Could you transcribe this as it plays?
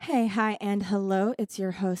Hey, hi, and hello. It's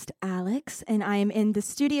your host, Alex, and I am in the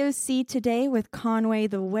Studio C today with Conway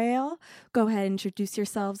the Whale. Go ahead and introduce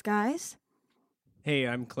yourselves, guys. Hey,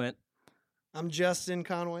 I'm Clint. I'm Justin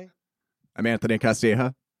Conway. I'm Anthony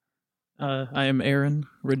Castilleja. I am Aaron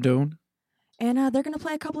Redone. And they're going to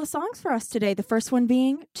play a couple of songs for us today. The first one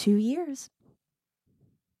being 2 Years.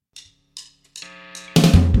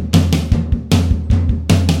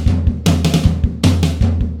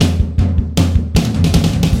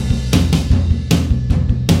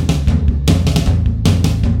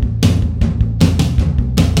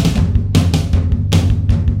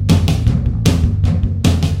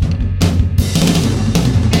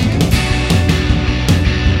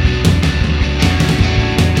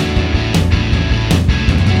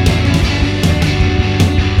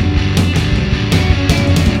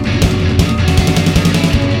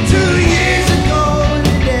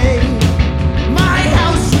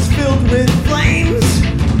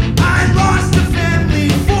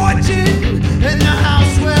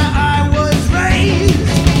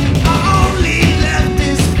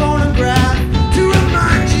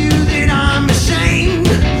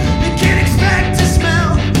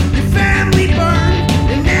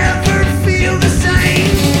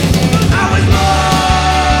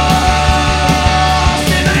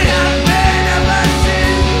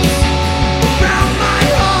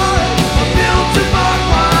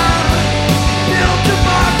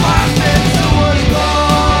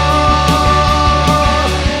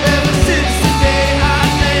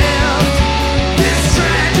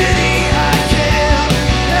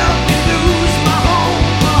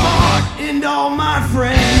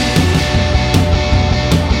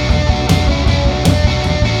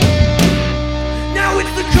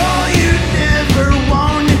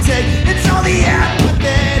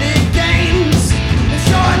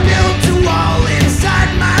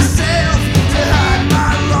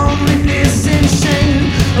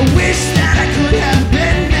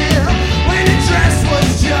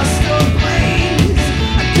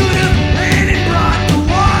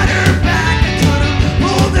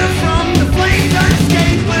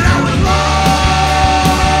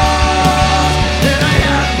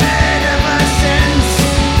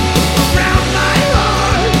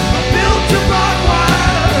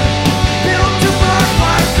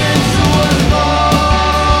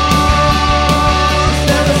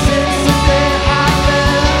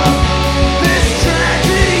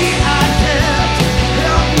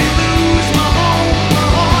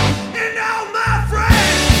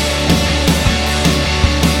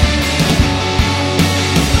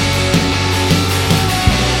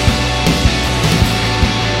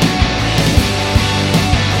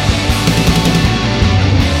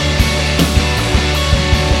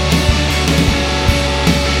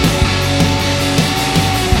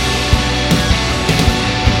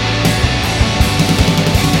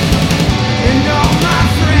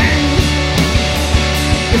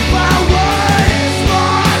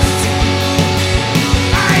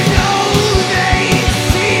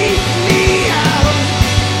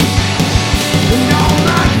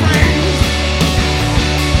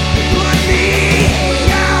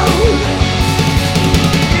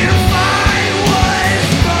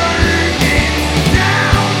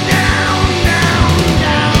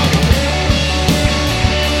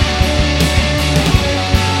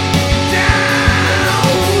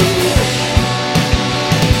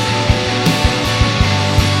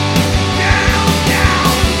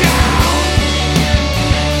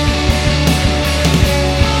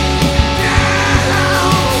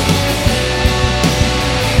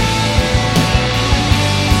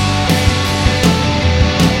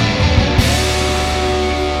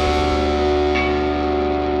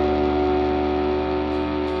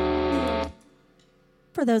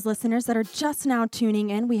 For those listeners that are just now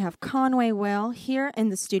tuning in, we have Conway Whale here in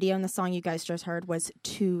the studio, and the song you guys just heard was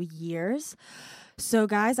 2 Years. So,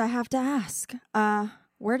 guys, I have to ask,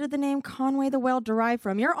 where did the name Conway the Whale derive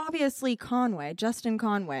from? You're obviously Conway, Justin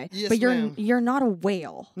Conway, Yes, but ma'am. you're not a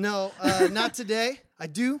whale. No, not today. I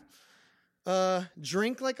do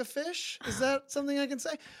drink like a fish. Is that something I can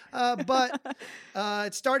say? But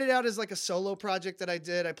it started out as like a solo project that I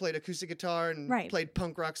did. I played acoustic guitar and Right. played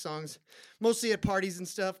punk rock songs, mostly at parties and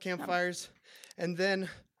stuff, campfires. And then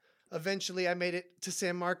eventually I made it to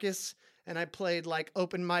San Marcos, and I played like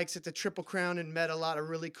open mics at the Triple Crown and met a lot of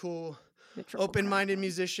really cool The Triple open-minded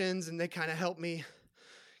musicians, and they kind of helped me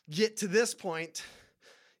get to this point,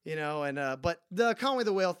 you know. And but the Conway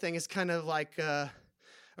the Whale thing is kind of like a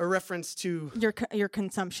reference to your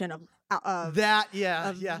consumption of that,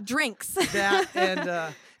 drinks. that,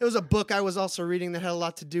 and it was a book I was also reading that had a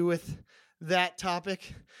lot to do with that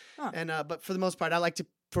topic. Huh. And but for the most part, I like to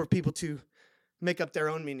for people to make up their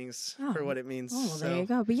own meanings for Oh. what it means. Oh, well, So, there you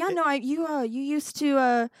go. But yeah, no, you used to.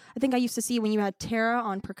 I think I used to see when you had Tara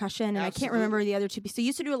on percussion, and I can't remember Absolutely. the other two. So you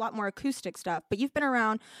used to do a lot more acoustic stuff. But you've been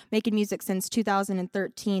around making music since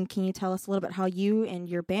 2013. Can you tell us a little bit how you and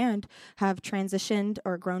your band have transitioned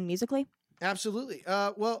or grown musically? Absolutely.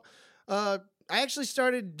 I actually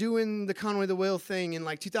started doing the Conway the Whale thing in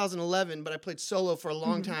like 2011, but I played solo for a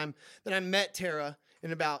long time. Then I met Tara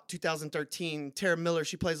in about 2013. Tara Miller,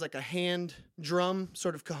 she plays like a hand drum,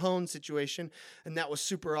 sort of cajon situation, and that was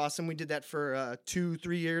super awesome. We did that for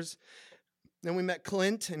 2-3 years. Then we met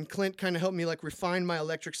Clint, and Clint kind of helped me like refine my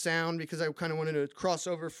electric sound because I kind of wanted to cross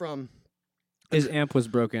over from. His amp was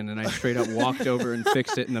broken, and I straight up walked over and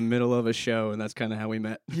fixed it in the middle of a show, and that's kind of how we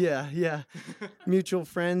met. Yeah. Mutual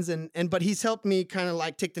friends but he's helped me kind of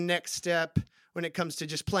like take the next step when it comes to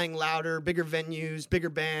just playing louder, bigger venues, bigger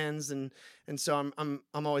bands and so I'm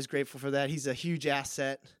always grateful for that. He's a huge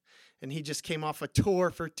asset and he just came off a tour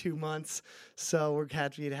for 2 months. So we're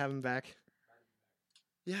happy to have him back.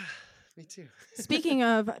 Yeah, me too. Speaking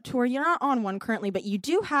of tour, you're not on one currently, but you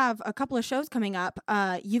do have a couple of shows coming up.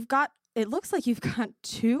 It looks like you've got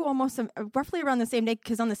two almost roughly around the same day,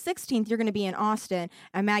 because on the 16th, you're going to be in Austin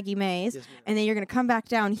at Maggie Mays, Yes, ma'am. and then you're going to come back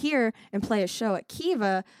down here and play a show at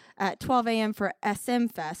Kiva at 12 a.m. for SM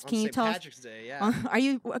Fest. Can On you St. tell us? Patrick's Day, yeah.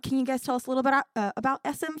 Can you guys tell us a little bit about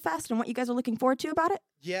SM Fest and what you guys are looking forward to about it?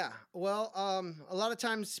 Yeah, well, a lot of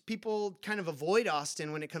times people kind of avoid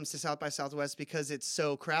Austin when it comes to South by Southwest because it's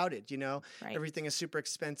so crowded, you know? Right. Everything is super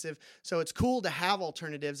expensive. So it's cool to have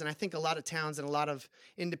alternatives. And I think a lot of towns and a lot of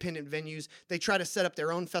independent venues, they try to set up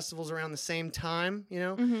their own festivals around the same time, you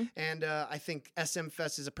know? Mm-hmm. And I think SM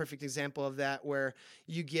Fest is a perfect example of that, where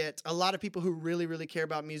you get a lot of people who really, really care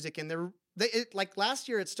about music. And like last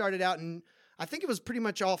year, it started out and I think it was pretty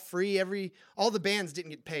much all free. All the bands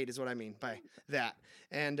didn't get paid, is what I mean by that.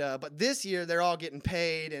 And but this year they're all getting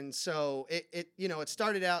paid, and so it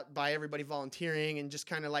started out by everybody volunteering and just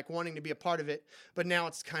kind of like wanting to be a part of it. But now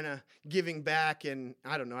it's kind of giving back, and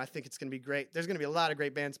I don't know. I think it's going to be great. There's going to be a lot of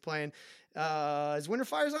great bands playing. Is Winter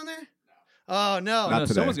Fires on there? Oh no! Not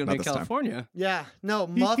today, Someone's going to not be in this time. California. Yeah, no.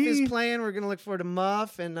 Muff is playing. We're going to look forward to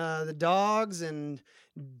Muff and the Dogs and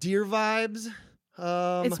Deer Vibes.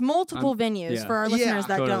 It's multiple venues yeah. for our listeners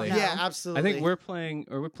that totally. don't know. Yeah, absolutely. I think we're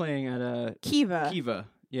playing at Kiva. Kiva.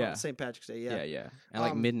 Yeah. St. Patrick's Day. Yeah. At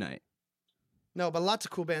like Um, midnight. No, but lots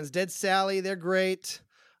of cool bands. Dead Sally, they're great.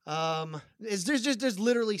 There's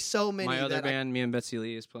literally so many. My other that band, me and Betsy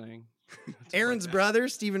Lee, is playing. Aaron's brother,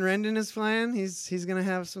 Steven Rendon, is playing. He's gonna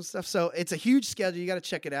have some stuff. So it's a huge schedule. You got to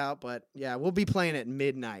check it out. But yeah, we'll be playing at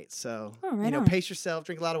midnight. So Oh, right on. pace yourself,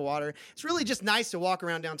 drink a lot of water. It's really just nice to walk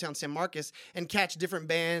around downtown San Marcos and catch different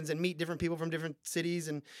bands and meet different people from different cities.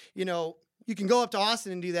 And you can go up to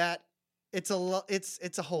Austin and do that. It's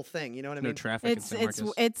a whole thing. You know what I No mean? traffic in San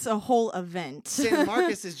Marcos. It's a whole event. San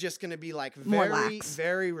Marcos is just going to be like More very, lax.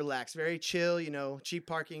 very relaxed, very chill, cheap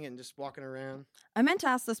parking and just walking around. I meant to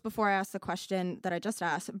ask this before I asked the question that I just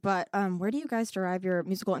asked, but where do you guys derive your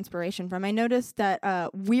musical inspiration from? I noticed that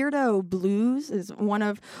weirdo blues is one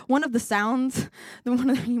of the sounds,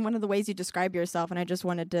 one of the ways you describe yourself, and I just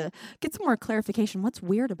wanted to get some more clarification. What's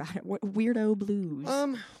weird about it? Weirdo blues.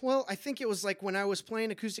 Well, I think it was like when I was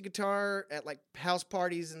playing acoustic guitar at like house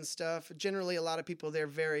parties and stuff. Generally, a lot of people, they're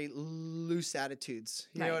very loose attitudes.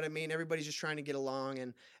 You know Right. what I mean? Everybody's just trying to get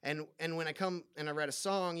along. And when I come and I write a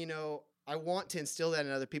song, I want to instill that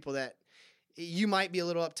in other people, that you might be a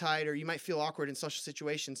little uptight or you might feel awkward in social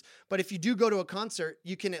situations. But if you do go to a concert,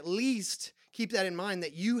 you can at least keep that in mind,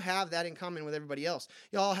 that you have that in common with everybody else.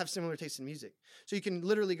 You all have similar tastes in music. So you can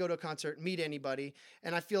literally go to a concert, meet anybody.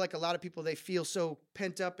 And I feel like a lot of people, they feel so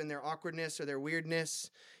pent up in their awkwardness or their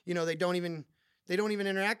weirdness. They don't even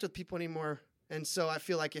interact with people anymore. And so I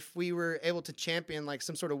feel like if we were able to champion like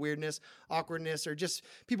some sort of weirdness, awkwardness, or just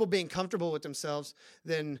people being comfortable with themselves,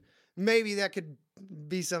 then maybe that could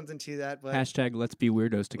be something to that. But Hashtag let's be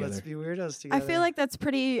weirdos together. let's be weirdos I together. feel like that's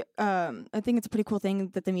pretty. I think it's a pretty cool thing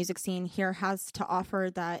that the music scene here has to offer.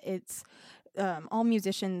 That it's all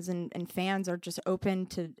musicians and fans are just open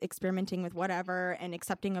to experimenting with whatever and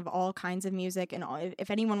accepting of all kinds of music. And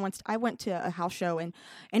if anyone wants, I went to a house show and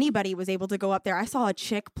anybody was able to go up there. I saw a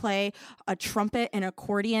chick play a trumpet and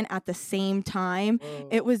accordion at the same time. Whoa.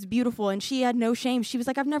 It was beautiful, and she had no shame. She was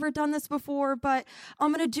like, "I've never done this before, but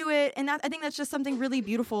I'm gonna do it." And I think that's just something really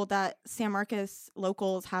beautiful that San Marcos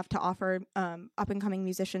locals have to offer up and coming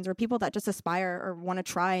musicians or people that just aspire or want to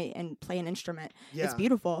try and play an instrument. Yeah. It's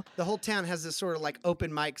beautiful. The whole town has this sort of like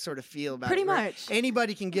open mic sort of feel about Pretty it. where much.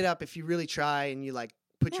 Anybody can get up if you really try and you like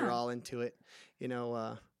put your Yeah. all into it,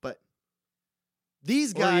 but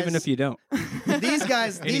These Or guys, even if you don't. these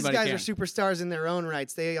guys are Anybody can. superstars in their own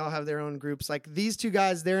rights. They all have their own groups. Like these two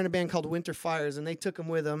guys, they're in a band called Winter Fires, and they took them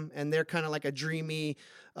with them, and they're kind of like a dreamy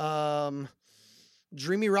rock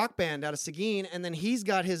band out of Seguin. And then he's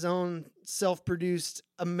got his own self-produced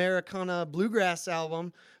Americana bluegrass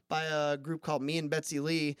album by a group called Me and Betsy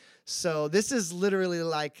Lee. So this is literally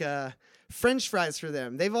like French fries for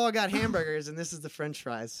them. They've all got hamburgers, and this is the French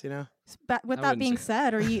fries, you know? But with I that wouldn't being say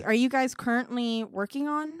said, are you guys currently working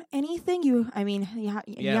on anything? You have Yeah, any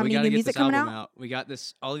we new gotta get music this coming album out? We got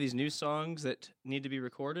all of these new songs that need to be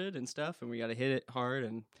recorded and stuff, and we got to hit it hard.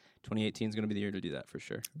 And 2018 is going to be the year to do that for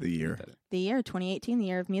sure. The year. The year 2018, the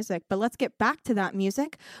year of music. But let's get back to that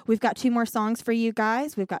music. We've got 2 more songs for you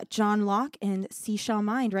guys. We've got John Locke and Seashell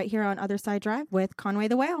Mind right here on Other Side Drive with Conway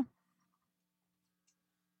the Whale.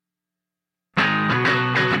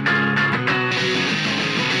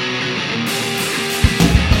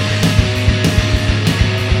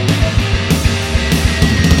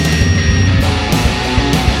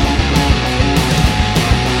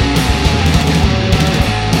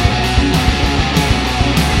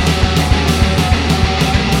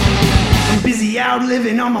 Out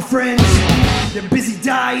living on my friends, they're busy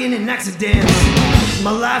dying in accidents. My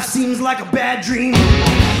life seems like a bad dream,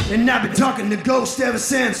 and I've been talking to ghosts ever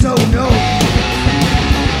since. Oh no.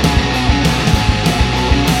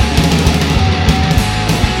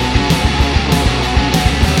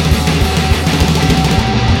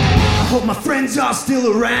 I hope my friends are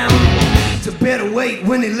still around to better wait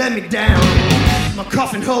when they let me down. My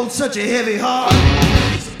coffin holds such a heavy heart,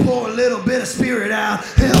 so pour a little bit of spirit out.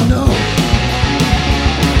 Hell no.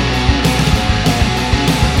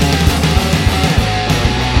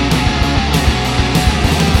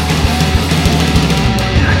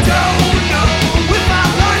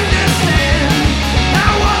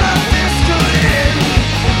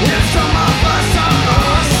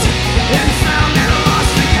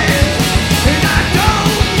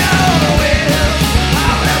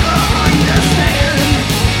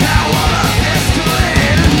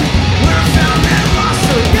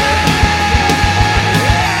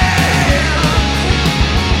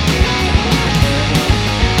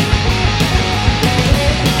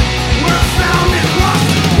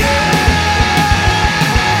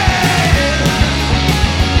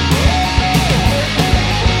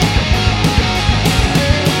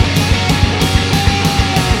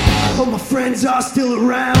 Are still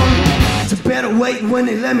around to better wait when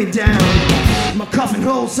they let me down. My coffin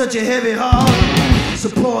holds such a heavy heart, so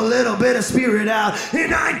pour a little bit of spirit out.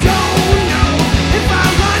 And I don't know if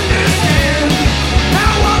I'll understand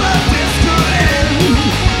how all of this could end.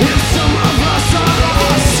 If some of us are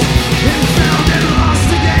lost and found and lost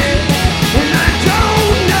again. And I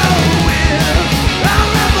don't know if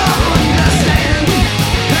I'll ever understand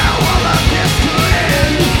how all of this could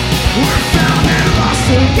end. We're found and lost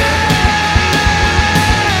again.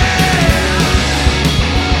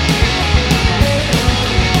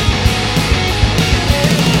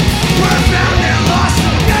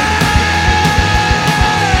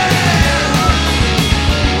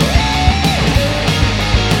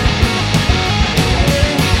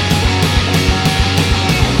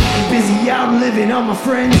 Living on my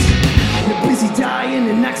friends, they're busy dying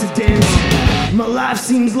in accidents. My life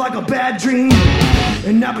seems like a bad dream,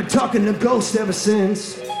 and I've been talking to ghosts ever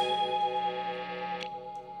since.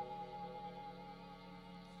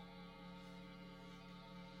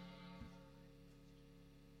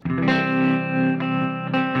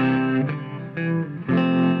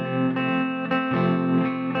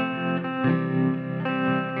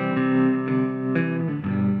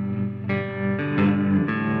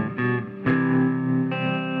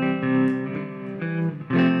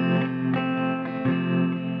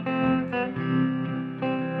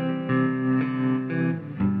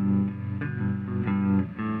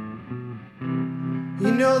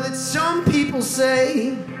 You know that some people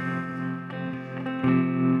say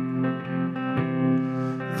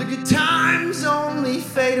the good times only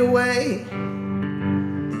fade away.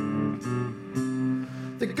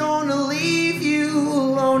 They're gonna leave you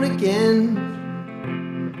alone again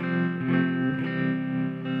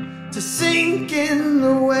to sink in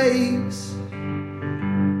the waves.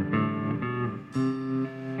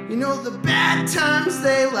 You know the bad times,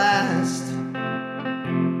 they last,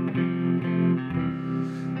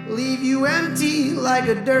 leave you empty like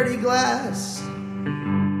a dirty glass,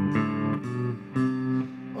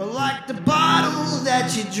 or like the bottle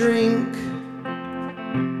that you drink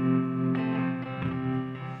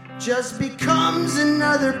just becomes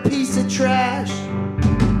another piece of trash.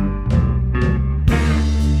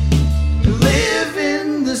 Live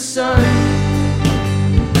in the sun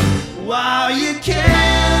while while you can,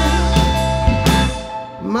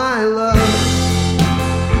 my love.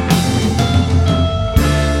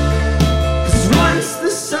 'Cause once the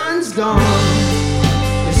sun's gone,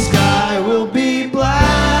 the sky will be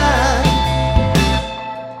black.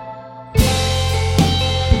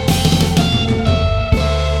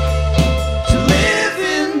 To live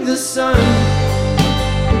in the sun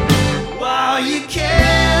while you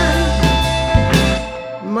can,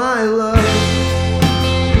 my love.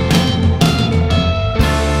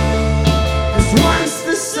 'Cause once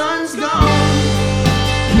the sun's gone,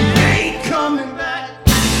 he ain't coming back.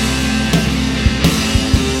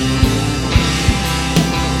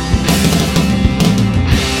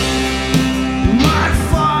 My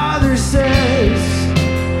father says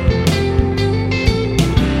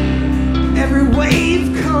every wave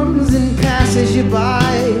comes and passes you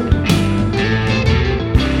by,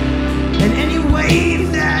 and any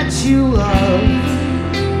wave that you love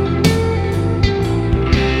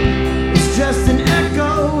is just an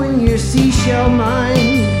echo in your seashell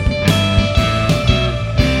mind.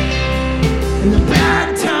 And the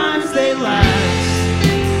bad times, they last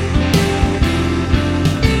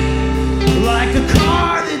like a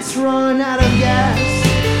car that's run out of gas,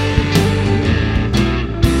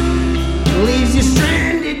 leaves you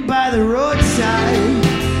stranded by the roadside.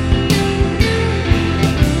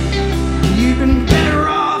 You've been better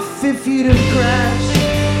off if you'd have crashed.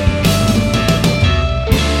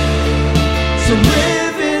 So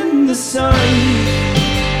live in the sun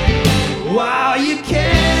while you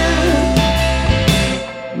can,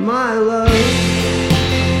 my love.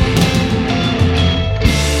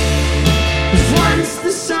 'Cause once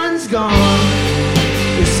the sun's gone,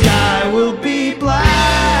 the sky will be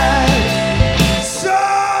black.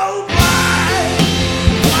 So black,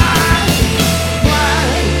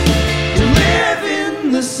 to live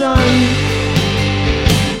in the sun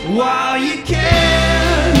while you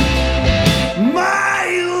can, my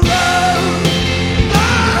love.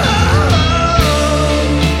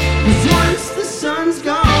 'Cause once the sun's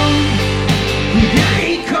gone, he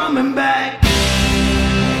ain't coming back.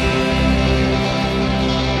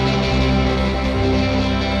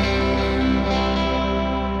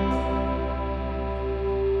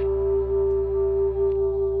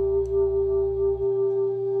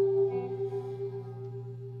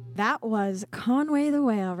 That was Conway the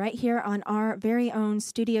Whale right here on our very own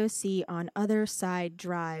Studio C on Other Side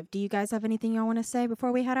Drive. Do you guys have anything y'all want to say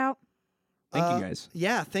before we head out? Thank you guys.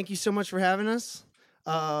 Yeah, thank you so much for having us.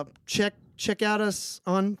 Check out us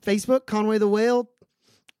on Facebook, Conway the Whale,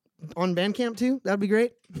 on Bandcamp too. That'd be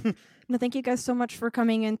great. No, thank you guys so much for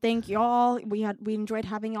coming in. Thank y'all. We enjoyed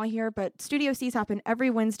having y'all here. But Studio C's happen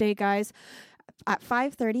every Wednesday, guys, at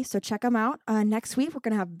 5:30. So check them out. Next week we're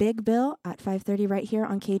gonna have Big Bill at 5:30 right here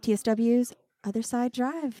on KTSW's Other Side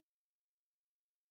Drive.